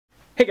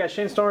Hey guys,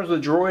 Shane Starnes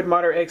with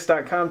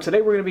DroidModderX.com.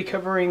 Today we're going to be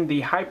covering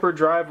the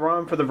HyperDrive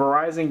ROM for the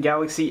Verizon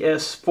Galaxy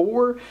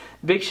S4.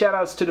 Big shout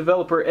outs to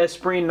developer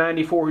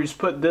Espreen94 who's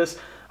put this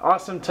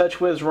awesome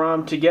TouchWiz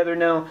ROM together.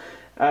 Now,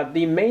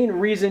 the main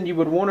reason you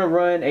would want to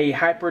run a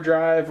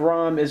HyperDrive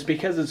ROM is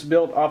because it's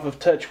built off of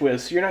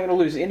TouchWiz. So you're not going to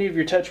lose any of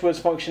your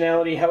TouchWiz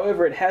functionality.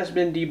 However, it has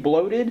been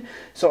debloated,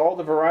 so all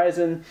the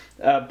Verizon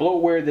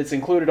bloatware that's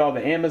included, all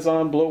the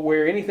Amazon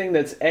bloatware, anything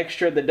that's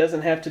extra that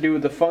doesn't have to do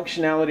with the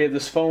functionality of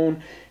this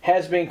phone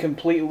has been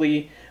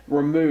completely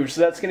removed.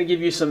 So that's going to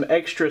give you some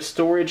extra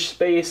storage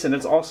space, and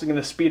it's also going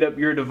to speed up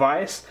your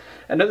device.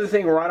 Another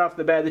thing right off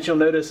the bat that you'll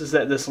notice is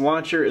that this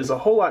launcher is a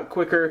whole lot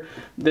quicker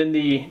than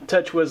the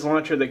TouchWiz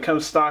launcher that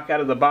comes stock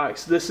out of the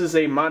box. This is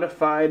a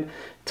modified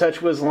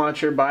TouchWiz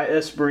launcher by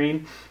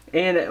Espreen,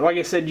 and like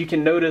I said, you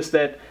can notice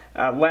that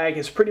lag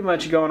has pretty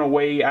much gone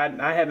away.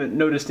 I haven't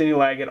noticed any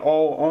lag at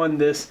all on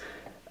this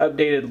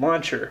updated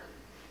launcher.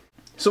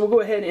 So we'll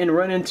go ahead and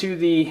run into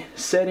the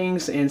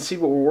settings and see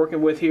what we're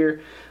working with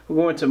here.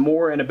 We'll go into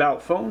More and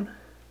About Phone.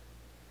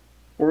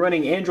 We're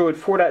running Android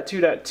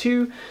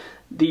 4.2.2.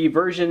 The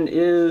version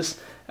is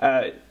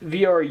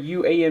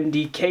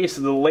VRUAMDK,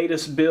 so the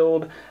latest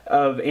build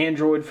of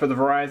Android for the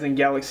Verizon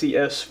Galaxy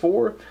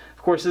S4. Of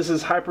course, this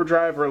is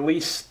HyperDrive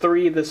Release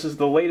 3. This is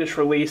the latest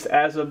release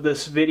as of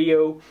this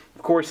video.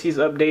 Of course, he's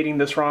updating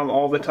this ROM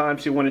all the time,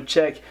 so you want to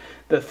check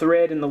the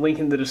thread and the link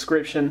in the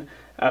description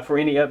for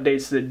any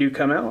updates that do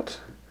come out.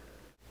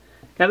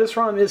 Now, this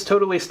ROM is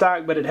totally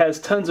stock, but it has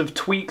tons of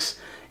tweaks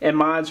and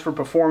mods for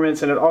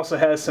performance, and it also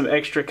has some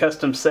extra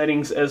custom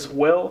settings as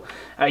well.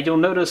 You'll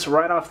notice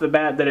right off the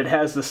bat that it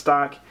has the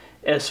stock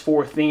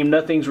S4 theme.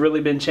 Nothing's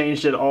really been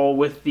changed at all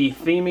with the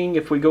theming.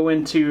 If we go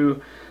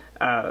into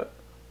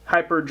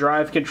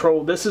HyperDrive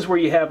control, this is where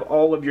you have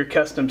all of your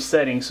custom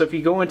settings. So if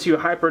you go into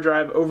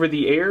HyperDrive over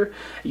the air,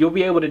 you'll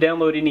be able to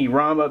download any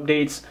ROM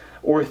updates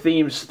or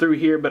themes through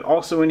here, but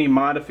also any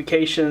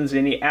modifications,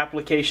 any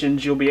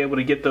applications, you'll be able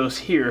to get those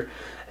here.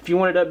 If you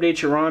wanted to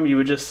update your ROM, you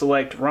would just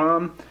select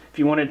ROM. If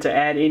you wanted to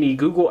add any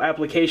Google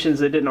applications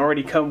that didn't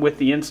already come with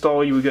the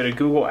install, you would go to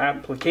Google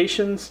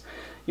Applications.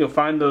 You'll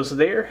find those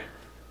there.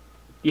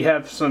 You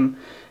have some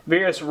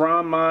various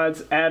ROM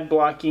mods, ad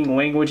blocking,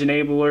 language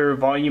enabler,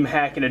 volume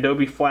hack, and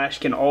Adobe Flash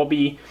can all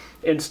be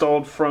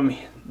installed from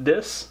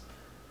this.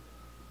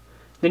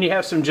 Then you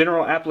have some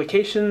general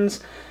applications,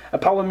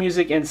 Apollo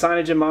Music and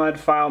CyanogenMod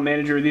File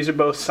Manager. These are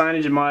both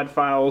CyanogenMod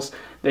files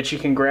that you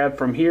can grab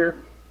from here.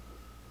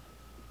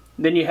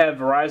 Then you have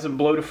Verizon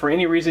bloat. If for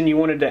any reason you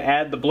wanted to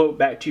add the bloat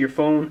back to your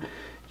phone,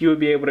 you would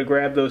be able to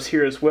grab those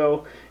here as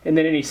well. And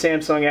then any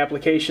Samsung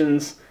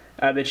applications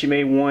that you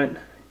may want,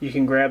 you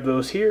can grab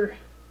those here.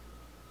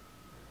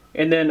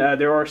 And then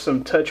there are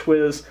some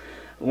TouchWiz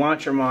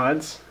launcher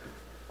mods.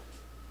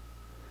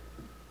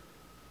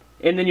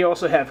 And then you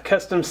also have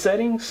custom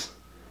settings,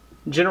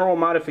 general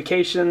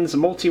modifications,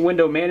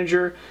 multi-window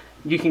manager.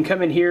 You can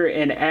come in here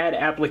and add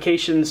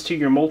applications to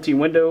your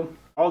multi-window.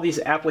 All these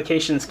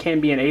applications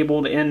can be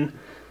enabled in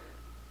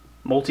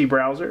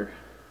multi-browser.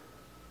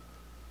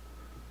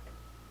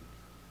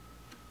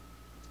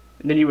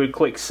 And then you would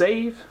click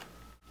Save.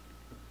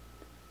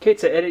 Okay,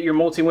 to edit your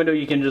multi-window,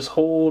 you can just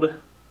hold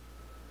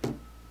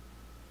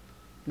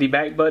the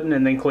back button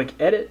and then click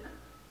Edit.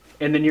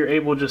 And then you're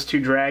able just to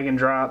drag and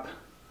drop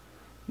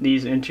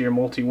these into your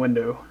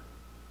multi-window.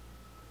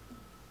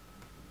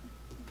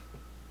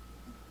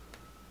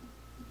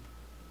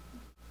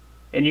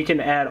 And you can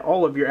add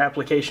all of your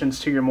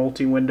applications to your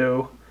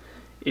multi-window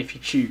if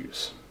you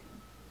choose.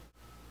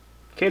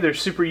 Okay,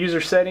 there's super user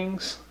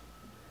settings.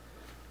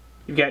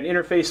 You've got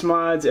interface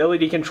mods,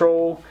 LED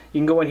control.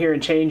 You can go in here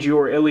and change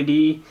your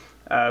LED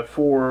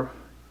for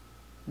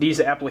these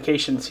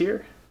applications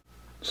here,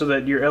 so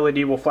that your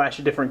LED will flash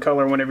a different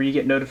color whenever you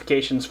get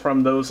notifications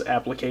from those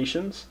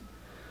applications.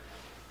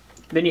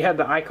 Then you have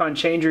the icon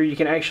changer. You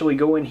can actually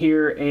go in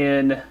here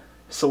and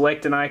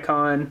select an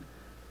icon,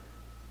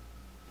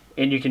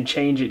 and you can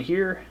change it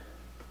here.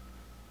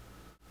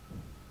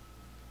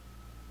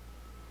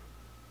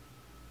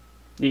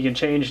 You can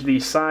change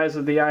the size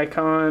of the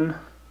icon.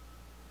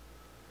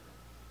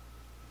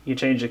 You can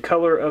change the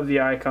color of the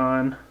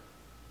icon.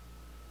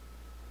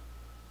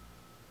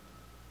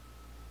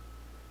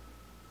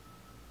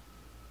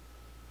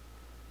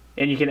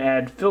 And you can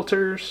add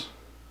filters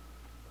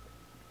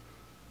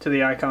to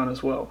the icon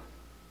as well.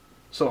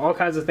 So all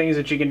kinds of things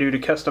that you can do to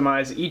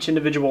customize each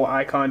individual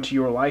icon to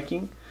your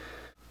liking.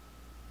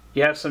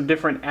 You have some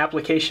different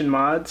application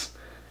mods,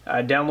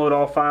 download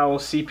all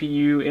files,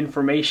 CPU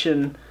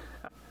information.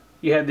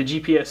 You have the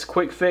GPS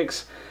quick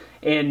fix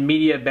and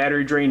media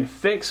battery drain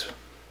fix.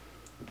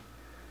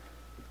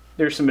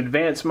 There's some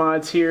advanced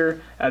mods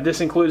here. This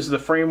includes the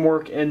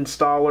framework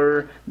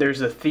installer.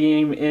 There's a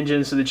theme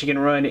engine so that you can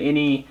run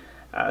any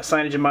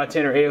CyanogenMod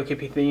 10 or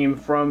AOKP theme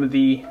from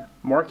the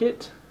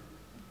market.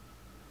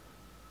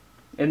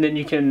 And then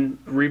you can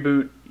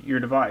reboot your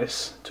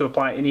device to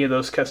apply any of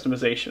those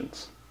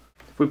customizations.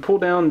 If we pull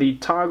down the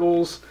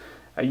toggles,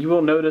 you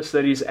will notice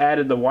that he's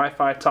added the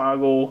Wi-Fi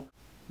toggle,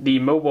 the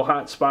mobile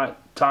hotspot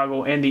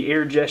toggle and the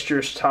air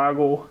gestures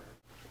toggle.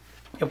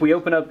 If we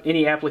open up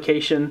any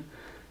application,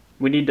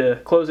 we need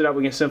to close it out.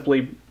 We can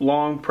simply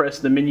long press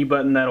the menu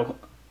button. That'll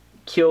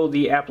kill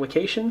the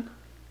application.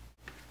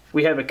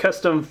 We have a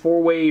custom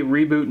 4-way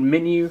reboot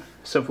menu.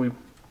 So if we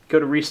go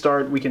to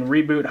restart, we can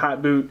reboot,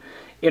 hot boot,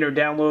 enter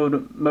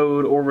download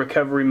mode or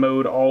recovery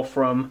mode, all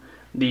from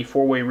the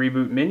 4-way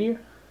reboot menu.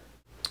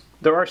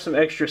 There are some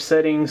extra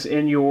settings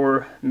in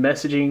your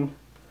messaging.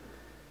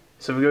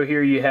 So if we go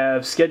here, you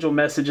have scheduled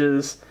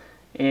messages,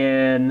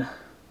 and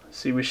let's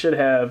see, we should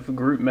have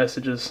group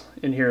messages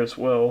in here as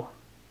well.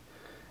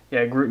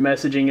 Yeah, group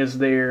messaging is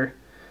there.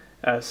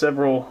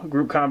 Several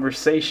group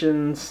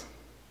conversations.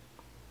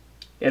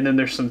 And then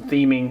there's some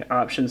theming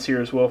options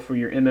here as well for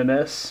your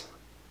MMS.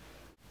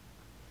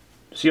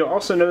 So you'll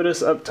also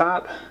notice up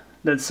top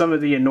that some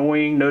of the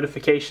annoying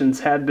notifications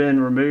have been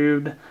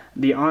removed.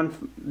 The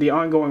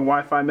ongoing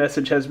Wi-Fi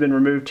message has been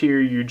removed here.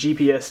 Your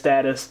GPS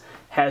status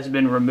has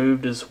been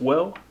removed as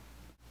well.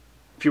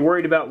 If you're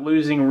worried about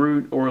losing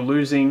root or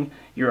losing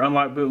your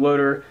unlocked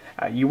bootloader,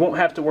 you won't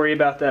have to worry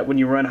about that when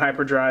you run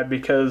HyperDrive,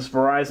 because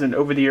Verizon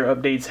over-the-air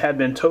updates have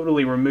been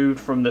totally removed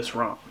from this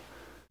ROM.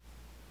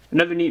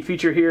 Another neat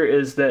feature here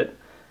is that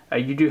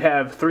you do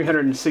have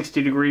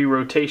 360-degree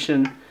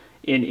rotation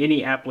in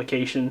any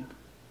application.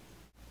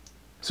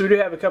 So we do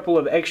have a couple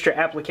of extra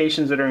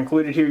applications that are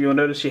included here. You'll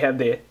notice you have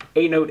the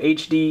A-Note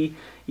HD,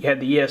 you have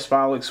the ES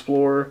File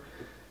Explorer,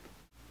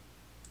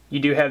 you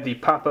do have the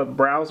pop-up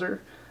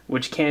browser,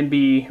 which can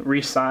be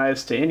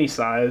resized to any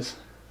size.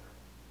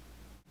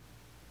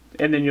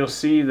 And then you'll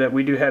see that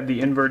we do have the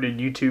inverted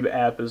YouTube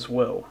app as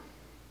well.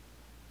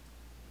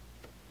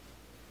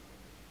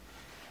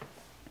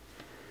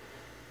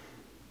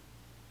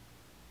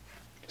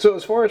 So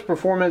as far as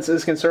performance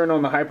is concerned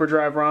on the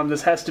HyperDrive ROM,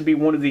 this has to be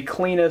one of the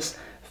cleanest,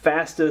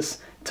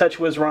 fastest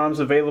TouchWiz ROMs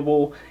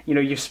available. You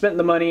know, you've spent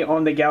the money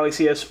on the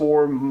Galaxy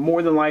S4,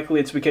 more than likely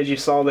it's because you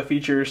saw the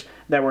features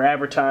that were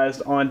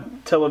advertised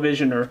on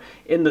television or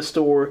in the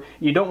store.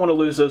 You don't want to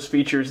lose those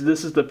features.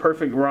 This is the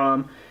perfect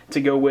ROM to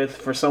go with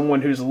for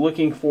someone who's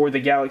looking for the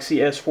Galaxy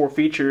S4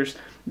 features.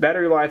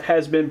 Battery life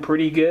has been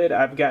pretty good.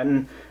 I've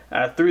gotten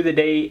through the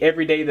day,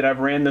 every day that I've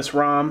ran this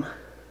ROM.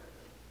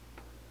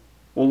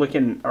 We'll look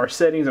in our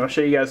settings and I'll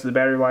show you guys the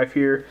battery life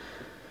here.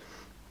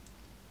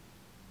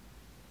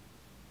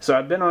 So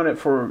I've been on it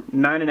for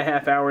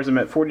 9.5 hours. I'm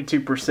at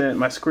 42%.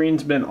 My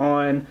screen's been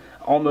on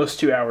almost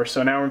 2 hours,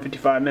 so an hour and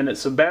 55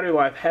 minutes. So battery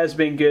life has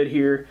been good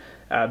here,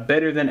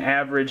 better than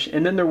average.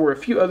 And then there were a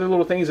few other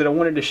little things that I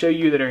wanted to show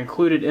you that are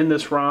included in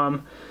this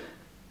ROM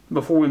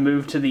before we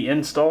move to the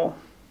install.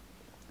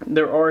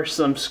 There are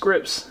some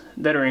scripts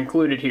that are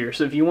included here.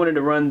 So if you wanted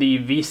to run the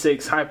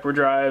V6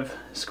 HyperDrive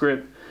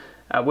script,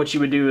 what you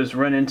would do is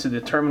run into the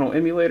terminal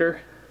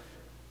emulator.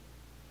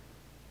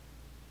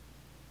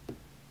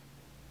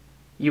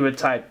 You would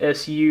type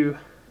SU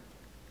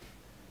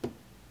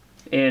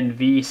and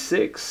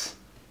V6.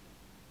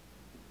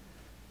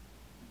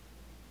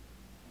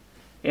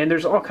 And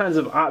there's all kinds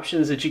of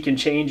options that you can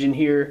change in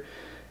here.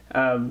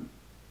 You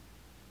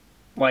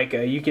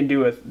can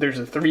do there's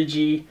a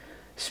 3G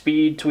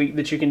speed tweak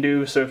that you can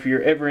do. So if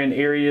you're ever in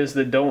areas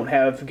that don't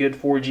have good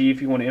 4G,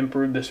 if you want to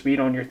improve the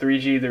speed on your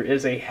 3G, there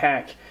is a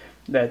hack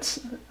that's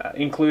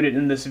included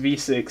in this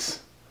V6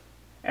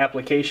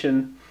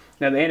 application.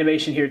 Now the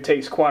animation here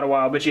takes quite a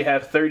while, but you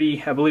have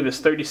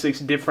 36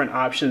 different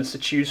options to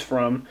choose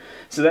from.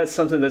 So that's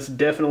something that's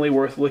definitely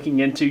worth looking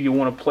into. You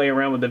want to play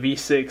around with the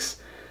V6.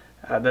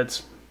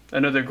 That's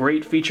another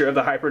great feature of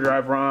the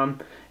HyperDrive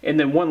ROM. And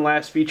then one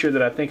last feature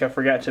that I think I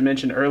forgot to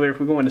mention earlier, if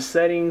we go into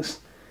settings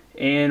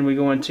and we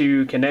go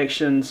into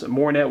connections,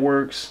 more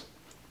networks,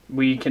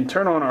 we can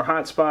turn on our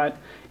hotspot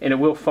and it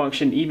will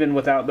function even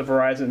without the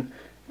Verizon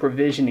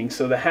provisioning.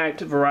 So the hacked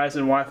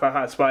Verizon Wi-Fi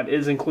hotspot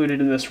is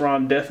included in this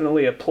ROM,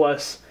 definitely a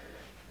plus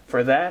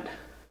for that.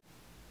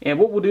 And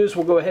what we'll do is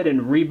we'll go ahead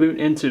and reboot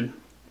into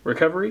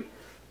recovery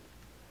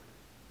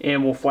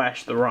and we'll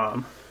flash the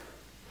ROM.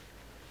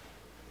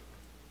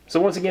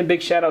 So once again,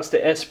 big shout outs to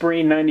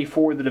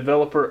Espreen94, the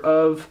developer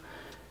of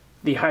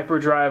the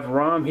HyperDrive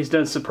ROM. He's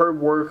done superb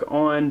work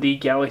on the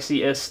Galaxy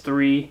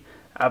S3.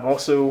 I've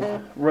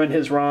also run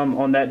his ROM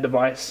on that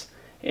device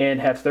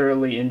and have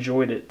thoroughly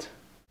enjoyed it.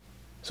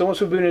 So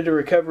once we boot into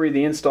recovery,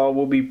 the install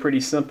will be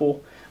pretty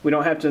simple. We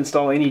don't have to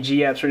install any G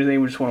apps or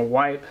anything. We just want to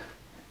wipe,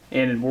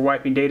 and we're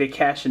wiping data,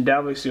 cache, and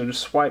download. So you'll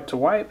just swipe to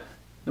wipe.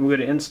 Then we go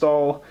to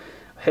install,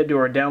 head to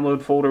our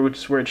download folder, which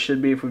is where it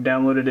should be if we've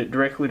downloaded it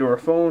directly to our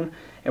phone,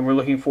 and we're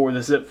looking for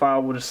the zip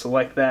file. We'll just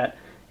select that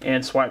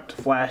and swipe to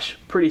flash.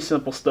 Pretty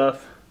simple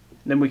stuff.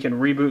 Then we can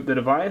reboot the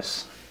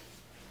device.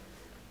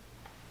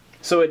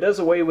 So it does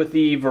away with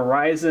the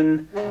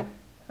Verizon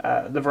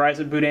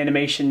boot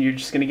animation. You're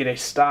just going to get a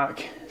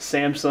stock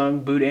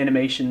Samsung boot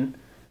animation.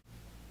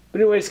 But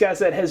anyways guys,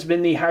 that has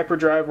been the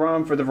HyperDrive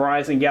ROM for the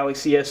Verizon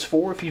Galaxy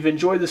S4. If you've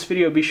enjoyed this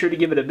video, be sure to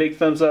give it a big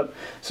thumbs up.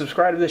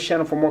 Subscribe to this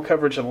channel for more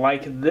coverage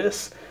like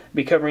this. I'll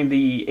be covering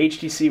the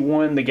HTC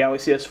One, the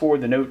Galaxy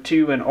S4, the Note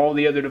 2, and all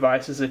the other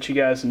devices that you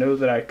guys know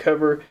that I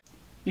cover.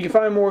 You can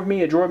find more of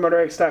me at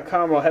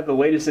droidmodderx.com, where I'll have the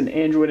latest in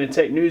Android and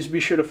tech news. Be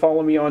sure to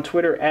follow me on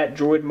Twitter at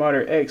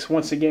droidmodderx.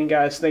 Once again,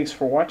 guys, thanks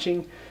for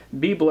watching.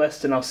 Be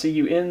blessed, and I'll see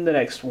you in the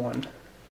next one.